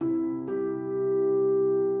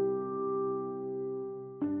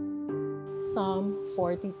Psalm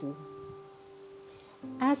 42.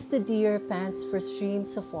 As the deer pants for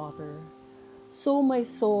streams of water, so my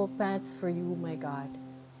soul pants for you, my God.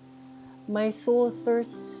 My soul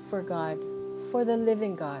thirsts for God, for the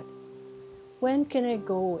living God. When can I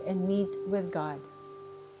go and meet with God?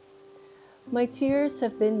 My tears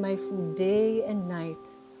have been my food day and night,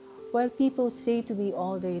 while people say to me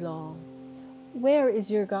all day long, "Where is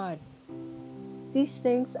your God?" These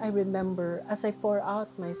things I remember as I pour out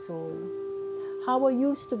my soul, how I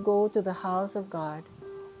used to go to the house of God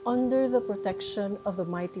under the protection of the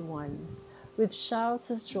Mighty One, with shouts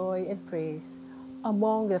of joy and praise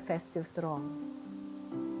among the festive throng.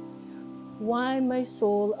 Why, my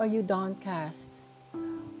soul, are you downcast?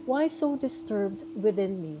 Why so disturbed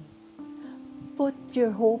within me? Put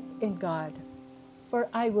your hope in God, for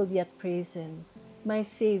I will yet praise Him, my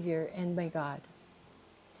Savior and my God.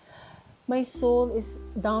 My soul is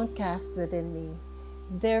downcast within me.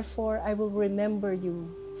 Therefore I will remember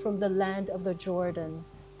you from the land of the Jordan,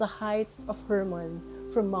 the heights of Hermon,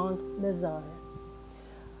 from Mount Mizar.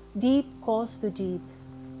 Deep calls to deep,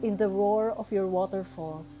 in the roar of your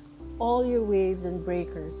waterfalls. All your waves and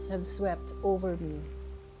breakers have swept over me.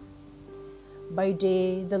 By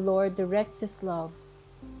day the Lord directs His love.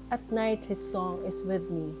 At night His song is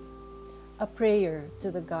with me, a prayer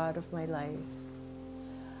to the God of my life.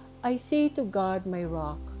 I say to God, my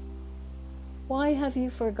rock, why have you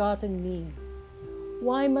forgotten me?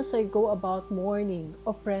 Why must I go about mourning,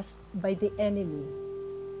 oppressed by the enemy?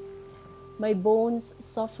 My bones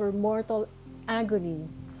suffer mortal agony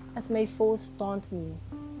as my foes taunt me,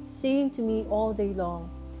 saying to me all day long,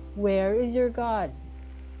 "Where is your God?"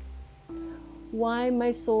 Why,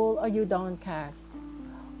 my soul, are you downcast?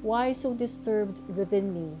 Why so disturbed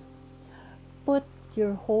within me? Put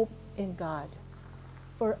your hope in God,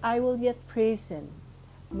 for I will yet praise Him,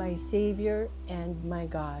 my Savior and my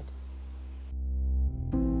God.